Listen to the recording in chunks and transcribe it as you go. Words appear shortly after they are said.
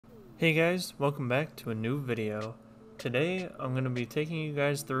Hey guys, welcome back to a new video. Today I'm going to be taking you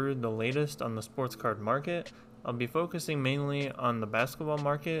guys through the latest on the sports card market. I'll be focusing mainly on the basketball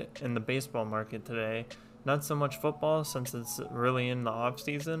market and the baseball market today. Not so much football since it's really in the off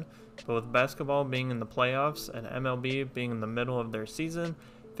season, but with basketball being in the playoffs and MLB being in the middle of their season,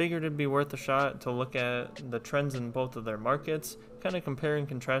 figured it'd be worth a shot to look at the trends in both of their markets, kind of compare and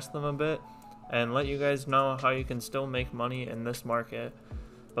contrast them a bit, and let you guys know how you can still make money in this market.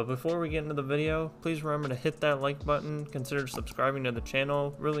 But before we get into the video, please remember to hit that like button, consider subscribing to the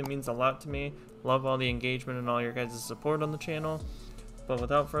channel, really means a lot to me. Love all the engagement and all your guys' support on the channel. But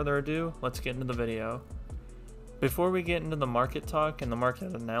without further ado, let's get into the video. Before we get into the market talk and the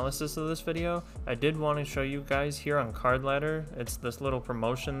market analysis of this video, I did want to show you guys here on CardLadder, it's this little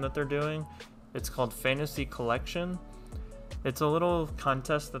promotion that they're doing. It's called Fantasy Collection. It's a little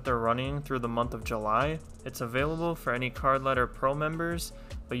contest that they're running through the month of July. It's available for any CardLadder Pro members,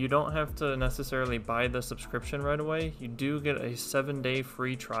 but you don't have to necessarily buy the subscription right away. You do get a 7-day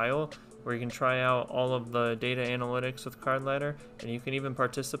free trial where you can try out all of the data analytics with CardLadder, and you can even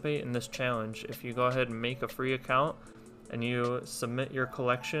participate in this challenge. If you go ahead and make a free account and you submit your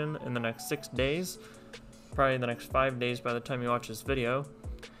collection in the next 6 days, probably the next 5 days by the time you watch this video.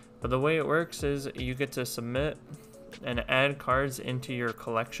 But the way it works is you get to submit and add cards into your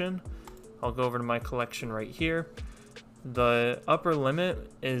collection. I'll go over to my collection right here. The upper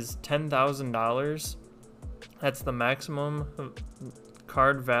limit is $10,000. That's the maximum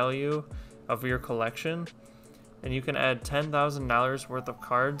card value of your collection, and you can add $10,000 worth of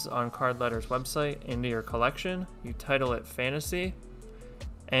cards on CardLadder's website into your collection. You title it Fantasy,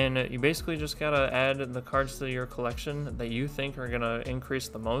 and you basically just gotta add the cards to your collection that you think are gonna increase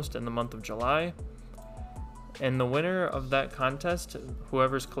the most in the month of July. And the winner of that contest,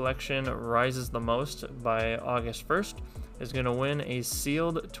 whoever's collection rises the most by August 1st, is going to win a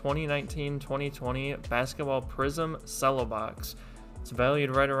sealed 2019-2020 Basketball Prism Cello Box. It's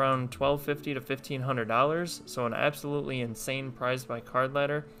valued right around $1,250 to $1,500, so an absolutely insane prize by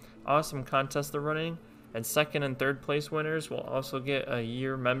CardLadder. Awesome contest they're running, and second and third place winners will also get a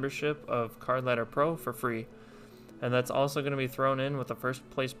year membership of CardLadder Pro for free. And that's also going to be thrown in with the first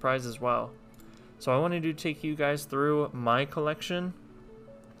place prize as well. So I wanted to take you guys through my collection,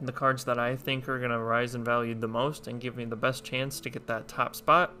 the cards that I think are going to rise in value the most and give me the best chance to get that top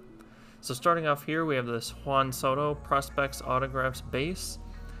spot. So starting off here, we have this Juan Soto Prospects Autographs Base,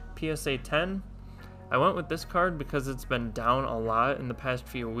 PSA 10. I went with this card because it's been down a lot in the past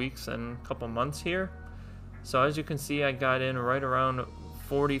few weeks and couple months here. So as you can see, I got in right around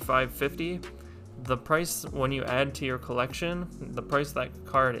 $45.50. The price when you add to your collection, the price that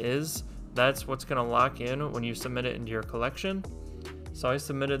card is, that's what's going to lock in when you submit it into your collection. So I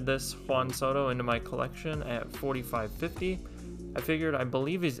submitted this Juan Soto into my collection at $45.50. I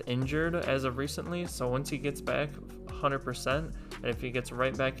believe he's injured as of recently, so once he gets back 100%, and if he gets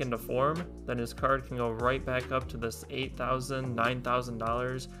right back into form, then his card can go right back up to this $8,000,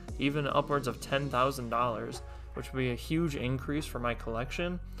 $9,000, even upwards of $10,000, which would be a huge increase for my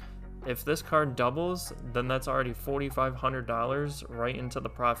collection. If this card doubles, then that's already $4,500 right into the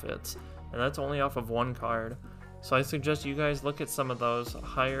profits, and that's only off of one card. So I suggest you guys look at some of those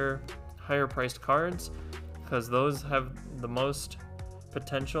higher priced cards, because those have the most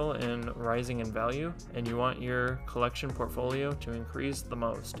potential in rising in value, and you want your collection portfolio to increase the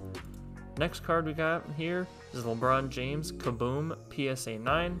most. Next card we got here is LeBron James Kaboom PSA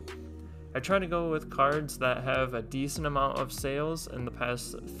 9. I try to go with cards that have a decent amount of sales in the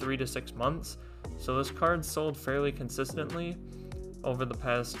past 3 to 6 months. So this card sold fairly consistently over the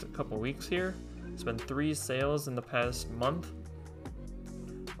past couple weeks here. It's been 3 sales in the past month,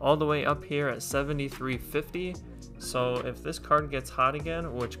 all the way up here at $73.50. So if this card gets hot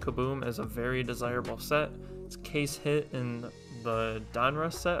again, which Kaboom is a very desirable set, it's case hit in the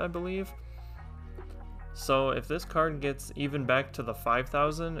Donruss set, I believe. So if this card gets even back to the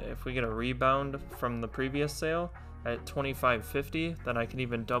 5,000, if we get a rebound from the previous sale at $25.50, then I can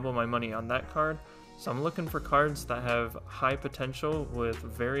even double my money on that card. So I'm looking for cards that have high potential with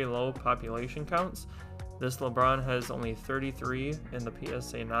very low population counts. This LeBron has only 33 in the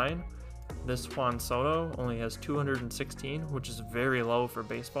PSA 9. This Juan Soto only has 216, which is very low for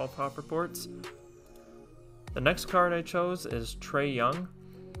baseball pop reports. The next card I chose is Trae Young.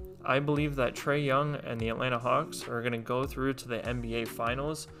 I believe that Trae Young and the Atlanta Hawks are going to go through to the NBA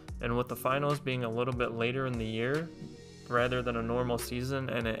Finals, and with the finals being a little bit later in the year rather than a normal season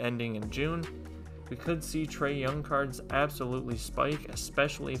and it ending in June, we could see Trae Young cards absolutely spike,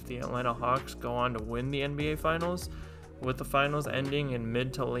 especially if the Atlanta Hawks go on to win the NBA Finals. With the finals ending in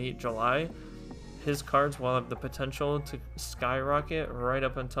mid to late July, his cards will have the potential to skyrocket right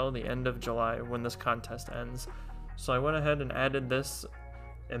up until the end of July when this contest ends. So I went ahead and added this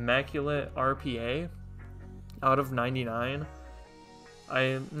Immaculate RPA out of 99.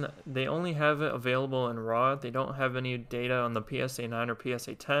 They only have it available in raw. They don't have any data on the PSA 9 or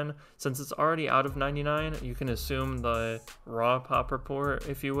PSA 10. Since it's already out of 99, you can assume the raw pop report,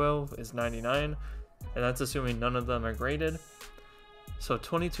 if you will, is 99, and that's assuming none of them are graded. So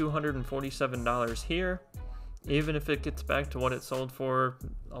 $2,247 here. Even if it gets back to what it sold for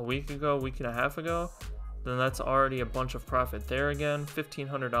a week and a half ago, then that's already a bunch of profit there again.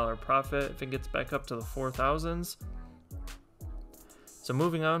 $1,500 profit if it gets back up to the 4,000s. So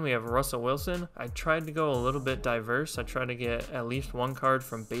moving on, we have Russell Wilson. I tried to go a little bit diverse. I tried to get at least one card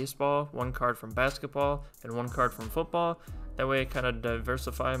from baseball, one card from basketball, and one card from football. That way I kind of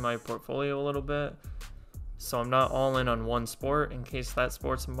diversify my portfolio a little bit, so I'm not all in on one sport in case that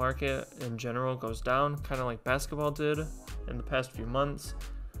sports market in general goes down, kind of like basketball did in the past few months.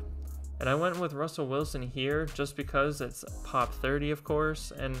 And I went with Russell Wilson here just because it's pop 30, of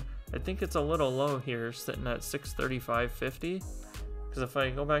course, and I think it's a little low here, sitting at $635.50. Because if I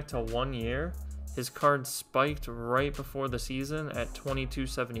go back to 1 year, his card spiked right before the season at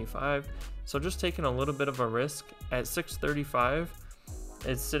 $22.75. So just taking a little bit of a risk at $635,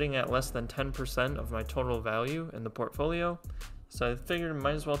 it's sitting at less than 10% of my total value in the portfolio. So I figured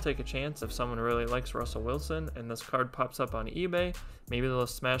might as well take a chance if someone really likes Russell Wilson and this card pops up on eBay. Maybe they'll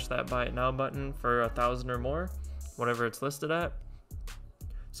smash that buy it now button for $1,000 or more, whatever it's listed at.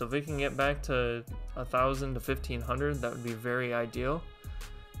 So if we can get back to $1,000 to $1,500, that would be very ideal.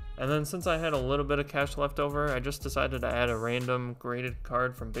 And then since I had a little bit of cash left over, I just decided to add a random graded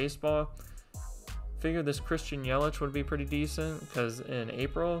card from baseball. Figured this Christian Yelich would be pretty decent because in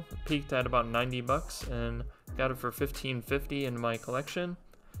April it peaked at about 90 bucks and got it for $15.50 in my collection.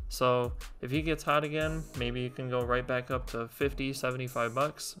 So if he gets hot again, maybe you can go right back up to 50, 75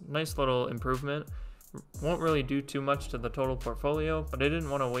 bucks. Nice little improvement. Won't really do too much to the total portfolio, but I didn't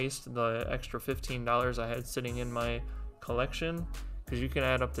want to waste the extra $15 I had sitting in my collection because you can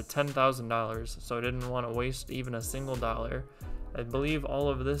add up to $10,000, so I didn't want to waste even a single dollar. I believe all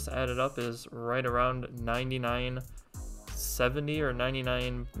of this added up is right around $99.70 or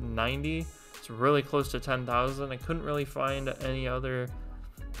 $99.90. It's really close to $10,000. I couldn't really find any other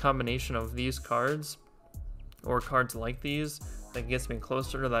combination of these cards or cards like these that gets me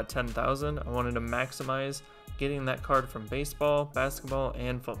closer to that $10,000. I wanted to maximize getting that card from baseball, basketball,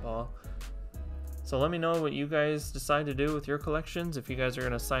 and football. So let me know what you guys decide to do with your collections. If you guys are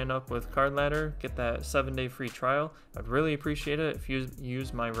going to sign up with CardLadder, get that 7-day free trial. I'd really appreciate it if you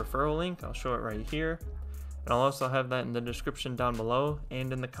use my referral link. I'll show it right here. And I'll also have that in the description down below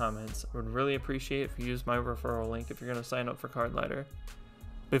and in the comments. I would really appreciate if you use my referral link if you're going to sign up for CardLadder.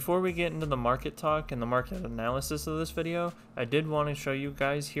 Before we get into the market talk and the market analysis of this video, I did want to show you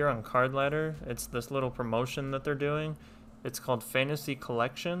guys here on CardLadder. It's this little promotion that they're doing. It's called Fantasy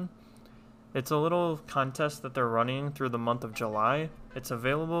Collection. It's a little contest that they're running through the month of July. It's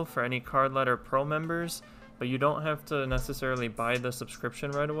available for any CardLadder Pro members, but you don't have to necessarily buy the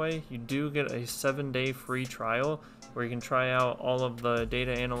subscription right away. You do get a 7-day free trial where you can try out all of the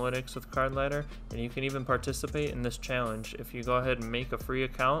data analytics with CardLadder, and you can even participate in this challenge. If you go ahead and make a free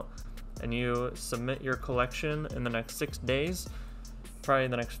account and you submit your collection in the next 6 days, probably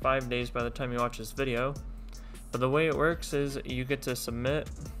the next 5 days by the time you watch this video. But the way it works is you get to submit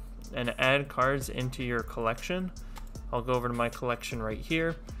and add cards into your collection. I'll go over to my collection right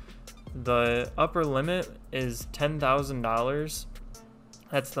here. The upper limit is $10,000.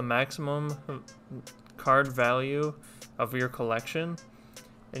 That's the maximum card value of your collection,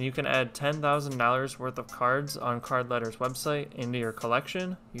 and you can add $10,000 worth of cards on CardLadder's website into your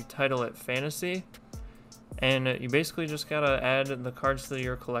collection. You title it Fantasy, and you basically just gotta add the cards to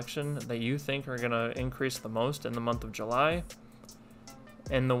your collection that you think are gonna increase the most in the month of July.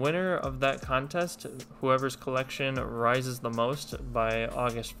 And the winner of that contest, whoever's collection rises the most by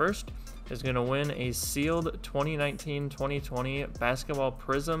August 1st, is going to win a sealed 2019-2020 Basketball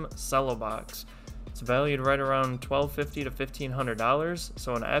Prism Cello Box. It's valued right around $1,250 to $1,500,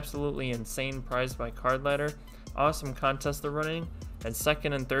 so an absolutely insane prize by CardLadder. Awesome contest they're running, and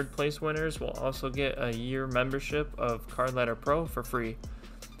second and third place winners will also get a year membership of CardLadder Pro for free.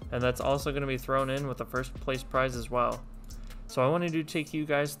 And that's also going to be thrown in with the first place prize as well. So I wanted to take you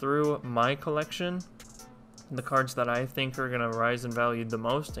guys through my collection, the cards that I think are going to rise in value the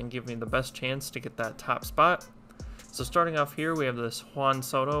most and give me the best chance to get that top spot. So starting off here, we have this Juan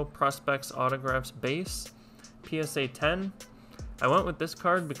Soto Prospects Autographs Base, PSA 10. I went with this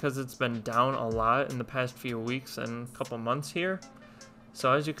card because it's been down a lot in the past few weeks and couple months here.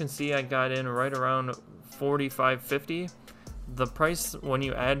 So as you can see, I got in right around $45.50. The price when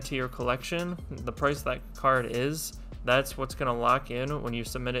you add to your collection, the price that card is, that's what's going to lock in when you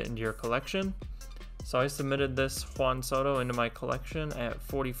submit it into your collection. So I submitted this Juan Soto into my collection at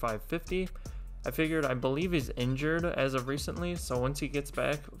 $45.50. I believe he's injured as of recently, so once he gets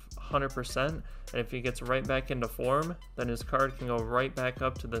back 100%, and if he gets right back into form, then his card can go right back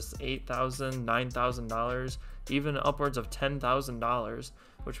up to this $8,000, $9,000, even upwards of $10,000,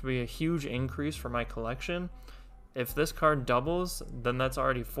 which would be a huge increase for my collection. If this card doubles, then that's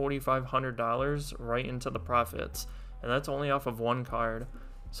already $4,500 right into the profits, and that's only off of one card.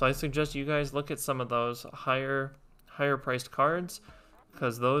 So I suggest you guys look at some of those higher priced cards,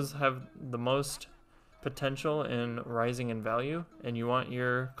 because those have the most potential in rising in value, and you want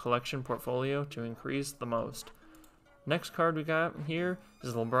your collection portfolio to increase the most. Next card we got here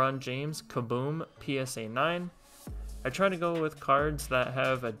is LeBron James Kaboom PSA 9. I try to go with cards that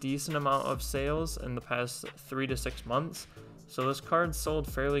have a decent amount of sales in the past 3 to 6 months. So this card sold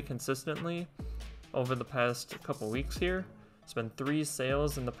fairly consistently over the past couple weeks here. It's been 3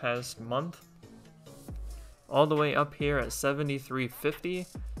 sales in the past month, all the way up here at $73.50.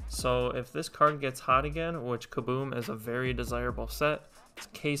 So if this card gets hot again, which Kaboom is a very desirable set, it's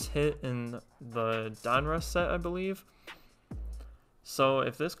case hit in the Donruss set, I believe. So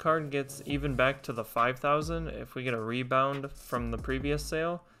if this card gets even back to the 5,000, if we get a rebound from the previous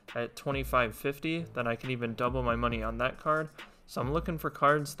sale at $25.50, then I can even double my money on that card. So I'm looking for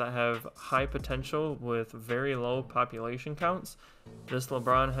cards that have high potential with very low population counts. This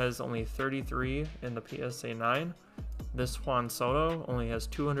LeBron has only 33 in the PSA 9. This Juan Soto only has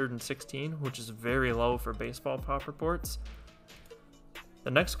 216, which is very low for baseball pop reports.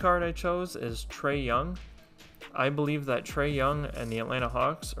 The next card I chose is Trae Young. I believe that Trae Young and the Atlanta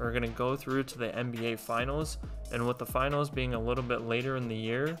Hawks are going to go through to the NBA Finals, and with the finals being a little bit later in the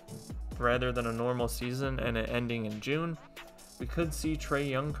year rather than a normal season and it ending in June, we could see Trae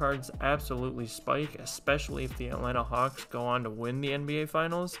Young cards absolutely spike, especially if the Atlanta Hawks go on to win the NBA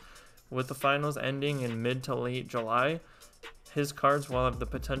Finals. With the finals ending in mid to late July, his cards will have the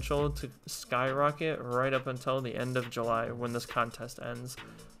potential to skyrocket right up until the end of July when this contest ends.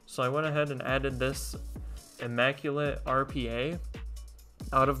 So I went ahead and added this Immaculate RPA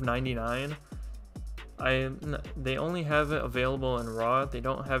out of 99. They only have it available in raw. They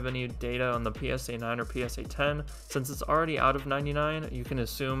don't have any data on the PSA 9 or PSA 10. Since it's already out of 99, you can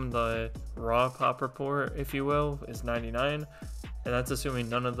assume the raw pop report, if you will, is 99, and that's assuming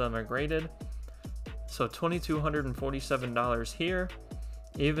none of them are graded. So $2,247 here.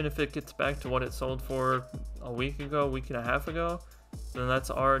 Even if it gets back to what it sold for a week and a half ago, then that's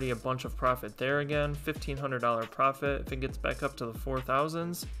already a bunch of profit there again. $1,500 profit if it gets back up to the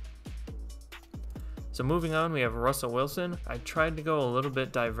 4,000s. So moving on, we have Russell Wilson. I tried to go a little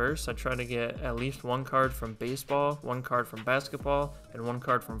bit diverse. I tried to get at least one card from baseball, one card from basketball, and one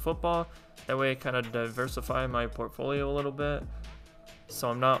card from football. That way I kind of diversify my portfolio a little bit, so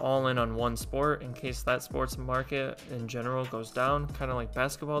I'm not all in on one sport in case that sports market in general goes down, kind of like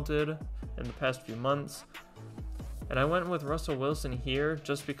basketball did in the past few months. And I went with Russell Wilson here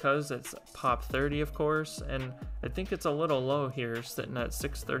just because it's pop 30, of course, and I think it's a little low here, sitting at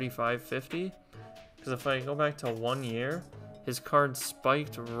 $635.50. Because if I go back to 1 year, his card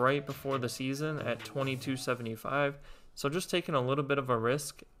spiked right before the season at $22.75. So just taking a little bit of a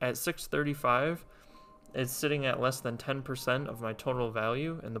risk at $635, it's sitting at less than 10% of my total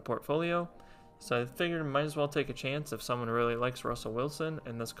value in the portfolio. So I figured I might as well take a chance if someone really likes Russell Wilson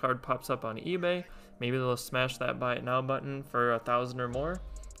and this card pops up on eBay. Maybe they'll smash that buy it now button for $1,000 or more,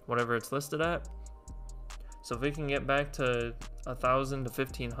 whatever it's listed at. So if we can get back to $1,000 to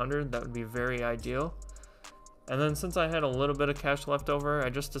 $1,500, that would be very ideal. And then since I had a little bit of cash left over,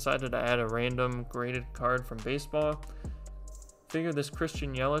 I just decided to add a random graded card from baseball. Figured this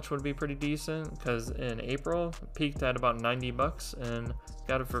Christian Yelich would be pretty decent because in April it peaked at about 90 bucks and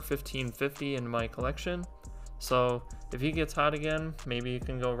got it for $15.50 in my collection. So if he gets hot again, maybe you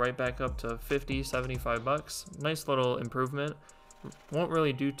can go right back up to 50, 75 bucks. Nice little improvement. Won't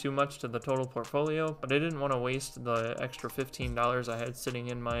really do too much to the total portfolio, but I didn't want to waste the extra $15 I had sitting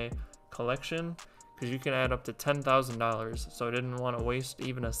in my collection, because you can add up to $10,000, so I didn't want to waste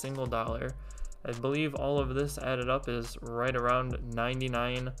even a single dollar. I believe all of this added up is right around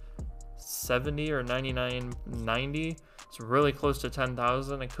 $99.70 or $99.90. It's really close to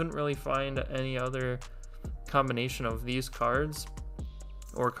 $10,000. I couldn't really find any other combination of these cards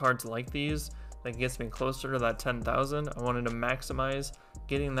or cards like these that gets me closer to that $10,000. I wanted to maximize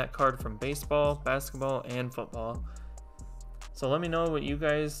getting that card from baseball, basketball, and football. So let me know what you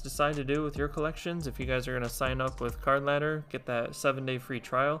guys decide to do with your collections. If you guys are going to sign up with CardLadder, get that 7-day free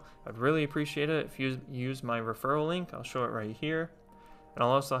trial. I'd really appreciate it if you use my referral link. I'll show it right here. And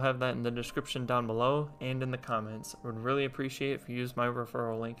I'll also have that in the description down below and in the comments. I would really appreciate if you use my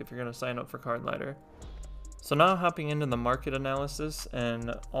referral link if you're going to sign up for CardLadder. So now hopping into the market analysis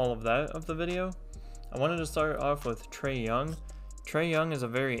and all of that of the video, I wanted to start off with Trae Young. Trae Young is a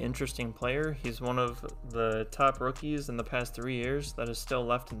very interesting player. He's one of the top rookies in the past 3 years that is still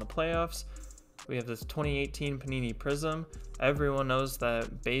left in the playoffs. We have this 2018 Panini Prism. Everyone knows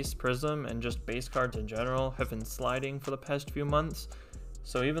that base Prism and just base cards in general have been sliding for the past few months.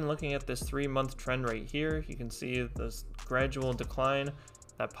 So even looking at this 3-month trend right here, you can see this gradual decline.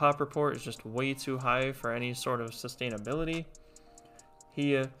 That pop report is just way too high for any sort of sustainability.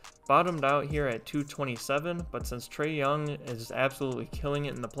 He bottomed out here at 227, but since Trae Young is absolutely killing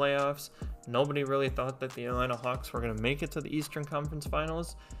it in the playoffs, nobody really thought that the Atlanta Hawks were going to make it to the Eastern Conference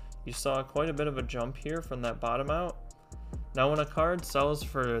Finals. You saw quite a bit of a jump here from that bottom out. Now when a card sells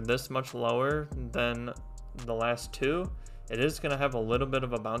for this much lower than the last two, it is going to have a little bit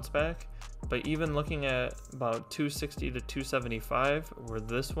of a bounce back, but even looking at about 260 to 275 where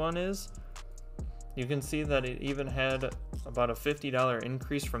this one is, you can see that it even had about a $50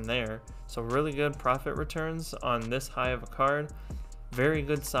 increase from there. So really good profit returns on this high of a card. Very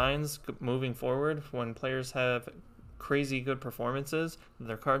good signs moving forward when players have crazy good performances.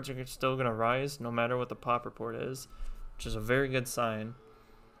 Their cards are still going to rise no matter what the pop report is, which is a very good sign.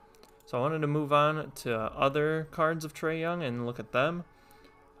 So I wanted to move on to other cards of Trae Young and look at them.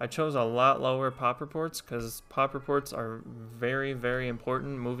 I chose a lot lower pop reports because pop reports are very, very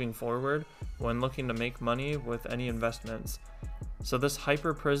important moving forward when looking to make money with any investments. So this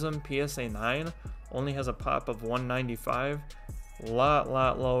Hyper Prism PSA 9 only has a pop of 195,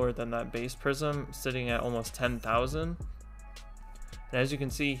 lot lower than that base Prism, sitting at almost 10,000. And as you can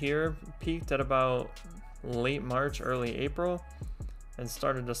see here, peaked at about late March, early April, and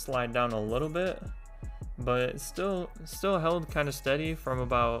started to slide down a little bit. But it still held kind of steady from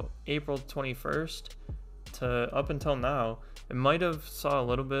about April 21st to up until now. It might have saw a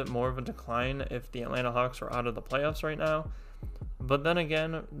little bit more of a decline if the Atlanta Hawks were out of the playoffs right now. But then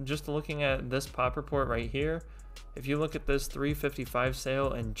again, just looking at this pop report right here, if you look at this 355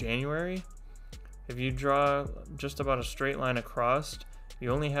 sale in January, if you draw just about a straight line across,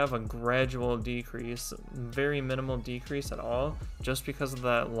 you only have a gradual decrease, very minimal decrease at all, just because of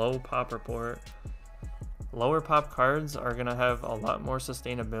that low pop report. Lower pop cards are going to have a lot more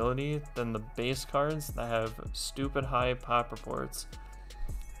sustainability than the base cards that have stupid high pop reports.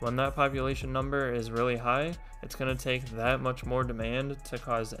 When that population number is really high, it's going to take that much more demand to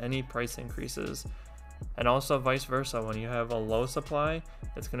cause any price increases. And also vice versa, when you have a low supply,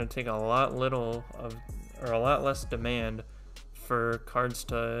 it's going to take a lot less demand for cards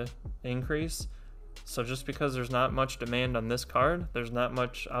to increase. So just because there's not much demand on this card, there's not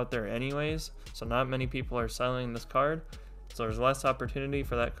much out there anyways, so not many people are selling this card, so there's less opportunity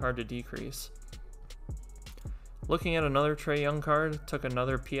for that card to decrease. Looking at another Trae Young card, took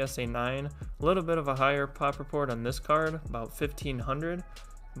another PSA 9, a little bit of a higher pop report on this card, about 1500,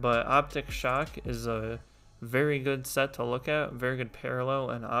 but Optic Shock is a very good set to look at, very good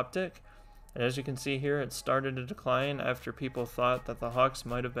parallel and optic. And as you can see here, it started to decline after people thought that the Hawks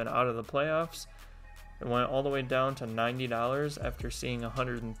might have been out of the playoffs. It went all the way down to $90 after seeing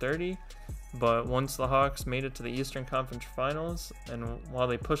 $130, but once the Hawks made it to the Eastern Conference Finals, and while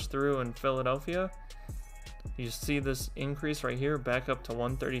they pushed through in Philadelphia, you see this increase right here back up to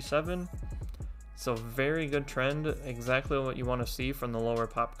 $137. So very good trend, exactly what you want to see from the lower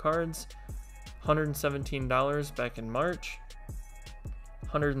pop cards. $117 back in March,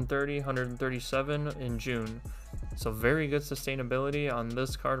 $130, $137 in June. So very good sustainability on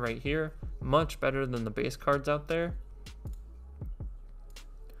this card right here, much better than the base cards out there.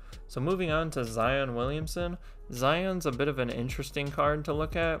 So moving on to Zion Williamson. Zion's a bit of an interesting card to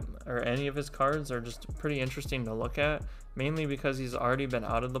look at, or any of his cards are just pretty interesting to look at, mainly because he's already been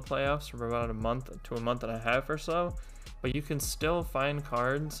out of the playoffs for about a month to a month and a half or so, but you can still find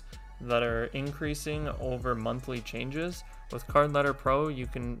cards that are increasing over monthly changes. With CardLadder Pro, you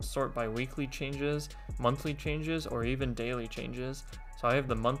can sort by weekly changes, monthly changes, or even daily changes. So I have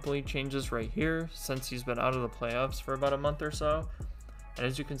the monthly changes right here since he's been out of the playoffs for about a month or so. And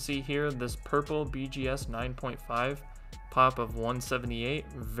as you can see here, this purple BGS 9.5 pop of 178,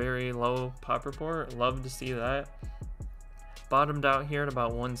 very low pop report, love to see that. Bottomed out here at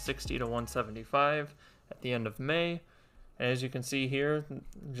about 160 to 175 at the end of May. And as you can see here,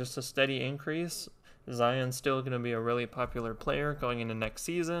 just a steady increase. Zion's still going to be a really popular player going into next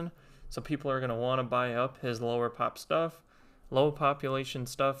season, so people are going to want to buy up his lower pop stuff. Low population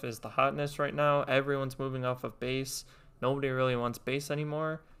stuff is the hotness right now. Everyone's moving off of base. Nobody really wants base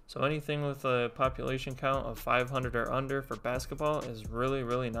anymore. So anything with a population count of 500 or under for basketball is really,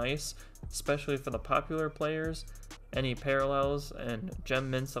 really nice, especially for the popular players. Any parallels and gem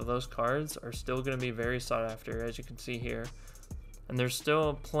mints of those cards are still going to be very sought after, as you can see here. And there's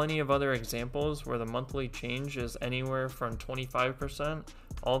still plenty of other examples where the monthly change is anywhere from 25%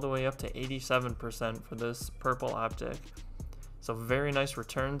 all the way up to 87% for this purple optic. So very nice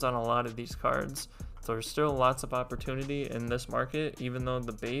returns on a lot of these cards. So there's still lots of opportunity in this market, even though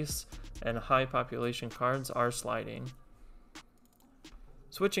the base and high population cards are sliding.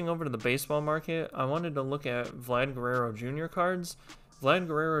 Switching over to the baseball market, I wanted to look at Vlad Guerrero Jr. cards. Vlad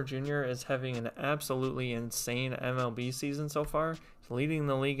Guerrero Jr. is having an absolutely insane MLB season so far. He's leading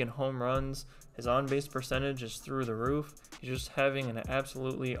the league in home runs. His on-base percentage is through the roof. He's just having an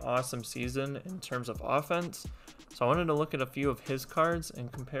absolutely awesome season in terms of offense. So I wanted to look at a few of his cards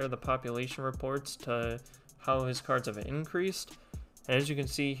and compare the population reports to how his cards have increased. And as you can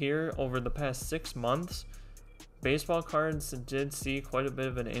see here, over the past 6 months, baseball cards did see quite a bit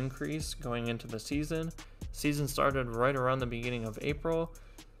of an increase going into the season. Season started right around the beginning of April.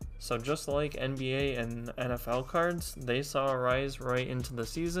 So just like NBA and NFL cards, they saw a rise right into the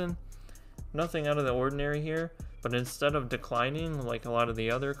season. Nothing out of the ordinary here, but instead of declining like a lot of the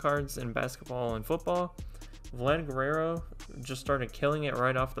other cards in basketball and football, Vlad Guerrero just started killing it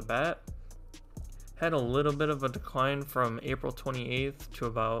right off the bat. Had a little bit of a decline from April 28th to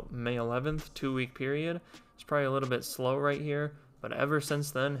about May 11th, 2-week period. It's probably a little bit slow right here, but ever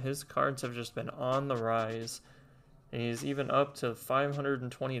since then, his cards have just been on the rise. And he's even up to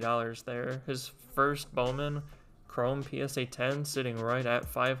 $520 there. His first Bowman Chrome PSA 10 sitting right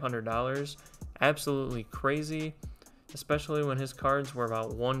at $500. Absolutely crazy, especially when his cards were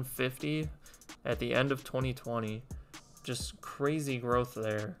about $150 at the end of 2020. Just crazy growth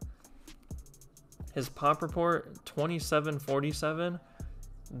there. His pop report, 2747.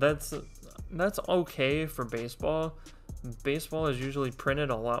 That's okay for baseball. Baseball is usually printed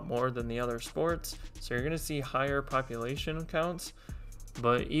a lot more than the other sports, so you're going to see higher population counts.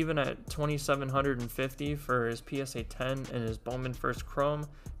 But even at 2750 for his PSA 10 and his Bowman First Chrome,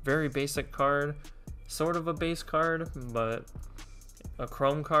 very basic card, sort of a base card, but a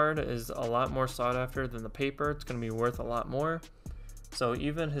Chrome card is a lot more sought after than the paper. It's going to be worth a lot more. So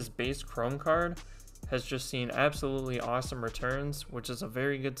even his base Chrome card has just seen absolutely awesome returns, which is a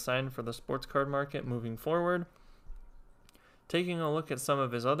very good sign for the sports card market moving forward. Taking a look at some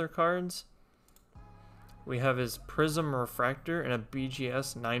of his other cards, we have his Prism Refractor in a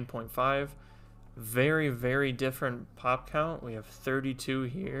BGS 9.5. Very, very different pop count. We have 32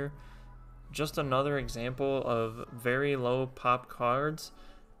 here. Just another example of very low pop cards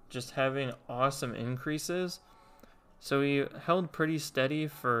just having awesome increases. So he held pretty steady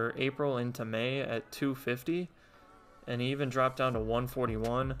for April into May at 250, and he even dropped down to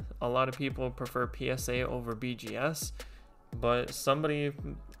 141. A lot of people prefer PSA over BGS, but somebody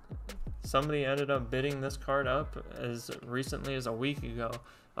ended up bidding this card up as recently as a week ago,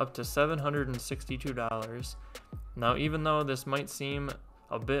 up to $762. Now, even though this might seem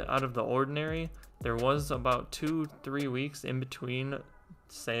a bit out of the ordinary, there was about 2-3 weeks in between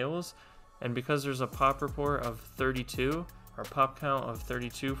sales, and because there's a pop report of 32, or pop count of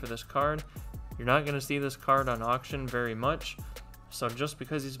 32 for this card, you're not going to see this card on auction very much. So just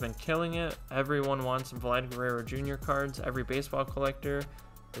because he's been killing it, everyone wants Vlad Guerrero Jr. cards. Every baseball collector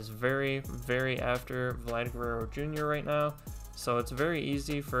is very, very after Vlad Guerrero Jr. right now. So it's very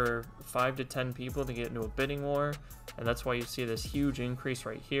easy for 5 to 10 people to get into a bidding war, and that's why you see this huge increase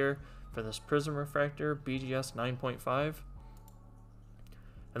right here for this Prism Refractor BGS 9.5.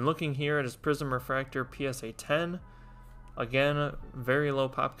 And looking here at his Prism Refractor PSA 10, again, very low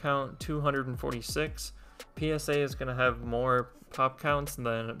pop count, 246. PSA is going to have more pop counts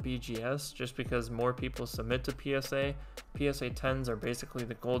than BGS just because more people submit to PSA. PSA 10s are basically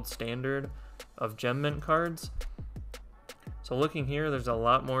the gold standard of gem mint cards. So looking here, there's a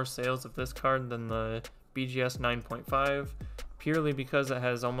lot more sales of this card than the BGS 9.5, purely because it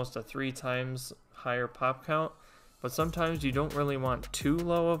has almost a 3 times higher pop count. But sometimes you don't really want too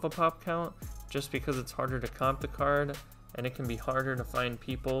low of a pop count just because it's harder to comp the card and it can be harder to find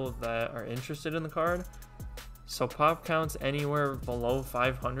people that are interested in the card. So pop counts anywhere below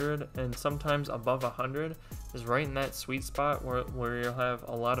 500 and sometimes above 100 is right in that sweet spot where you'll have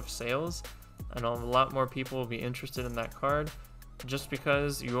a lot of sales and a lot more people will be interested in that card, just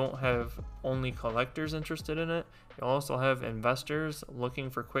because you won't have only collectors interested in it, you'll also have investors looking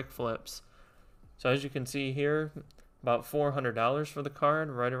for quick flips. So as you can see here, about $400 for the card,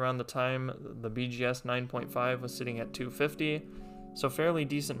 right around the time the BGS 9.5 was sitting at $250. So fairly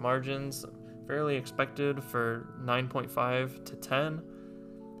decent margins, fairly expected for 9.5 to 10.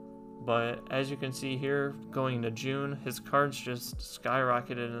 But as you can see here, going into June, his cards just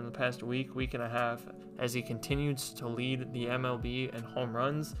skyrocketed in the past week and a half, as he continues to lead the MLB in home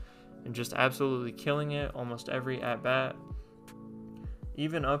runs and just absolutely killing it almost every at-bat.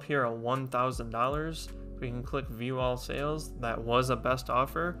 Even up here at $1,000, we can click view all sales. That was a best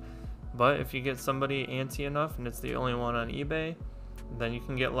offer, but if you get somebody antsy enough and it's the only one on eBay, then you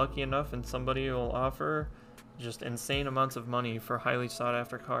can get lucky enough and somebody will offer just insane amounts of money for highly sought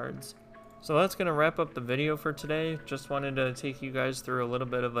after cards. So that's going to wrap up the video for today. Just wanted to take you guys through a little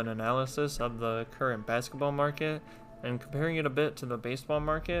bit of an analysis of the current basketball market and comparing it a bit to the baseball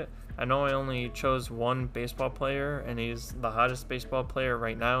market. I know I only chose one baseball player, and he's the hottest baseball player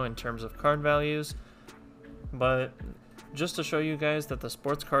right now in terms of card values, but just to show you guys that the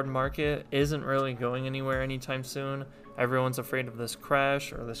sports card market isn't really going anywhere anytime soon. Everyone's afraid of this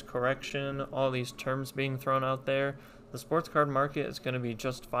crash or this correction, all these terms being thrown out there. The sports card market is going to be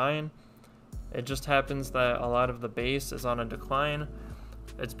just fine. It just happens that a lot of the base is on a decline.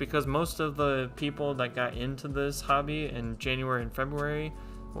 It's because most of the people that got into this hobby in January and February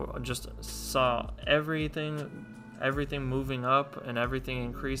just saw everything moving up and everything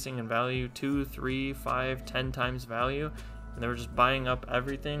increasing in value 2, 3, 5, 10 times value, and they were just buying up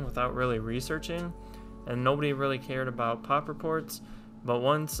everything without really researching, and nobody really cared about pop reports. But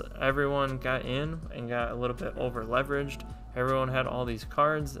once everyone got in and got a little bit over leveraged, everyone had all these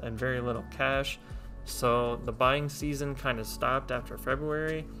cards and very little cash, so the buying season kind of stopped after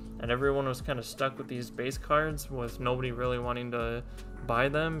February, and everyone was kind of stuck with these base cards with nobody really wanting to buy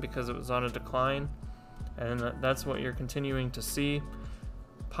them because it was on a decline. And that's what you're continuing to see.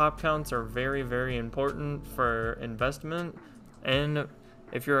 Pop counts are very, very important for investment, and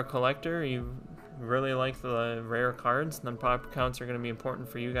if you're a collector, you really like the rare cards, then pop counts are going to be important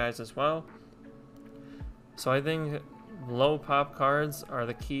for you guys as well. So I think low pop cards are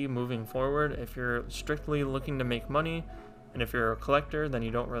the key moving forward if you're strictly looking to make money, and if you're a collector, then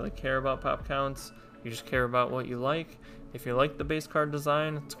you don't really care about pop counts, you just care about what you like. If you like the base card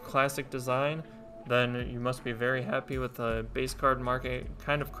design, it's a classic design, then you must be very happy with the base card market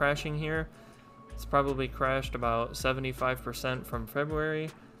kind of crashing here. It's probably crashed about 75% from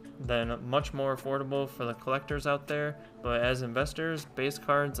February, then much more affordable for the collectors out there. But as investors, base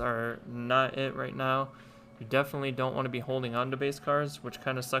cards are not it right now. You definitely don't want to be holding on to base cards, which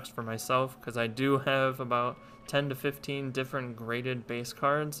kind of sucks for myself because I do have about 10 to 15 different graded base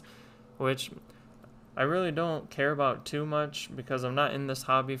cards, which I really don't care about too much because I'm not in this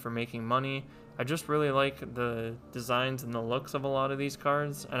hobby for making money. I just really like the designs and the looks of a lot of these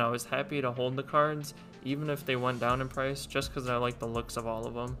cards, and I was happy to hold the cards even if they went down in price just because I like the looks of all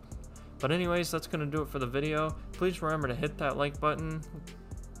of them. But anyways, that's going to do it for the video. Please remember to hit that like button.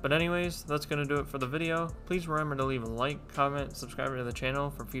 Please remember to leave a like, comment, subscribe to the channel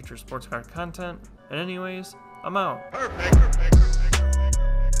for future sports card content. And anyways, I'm out. Perfect.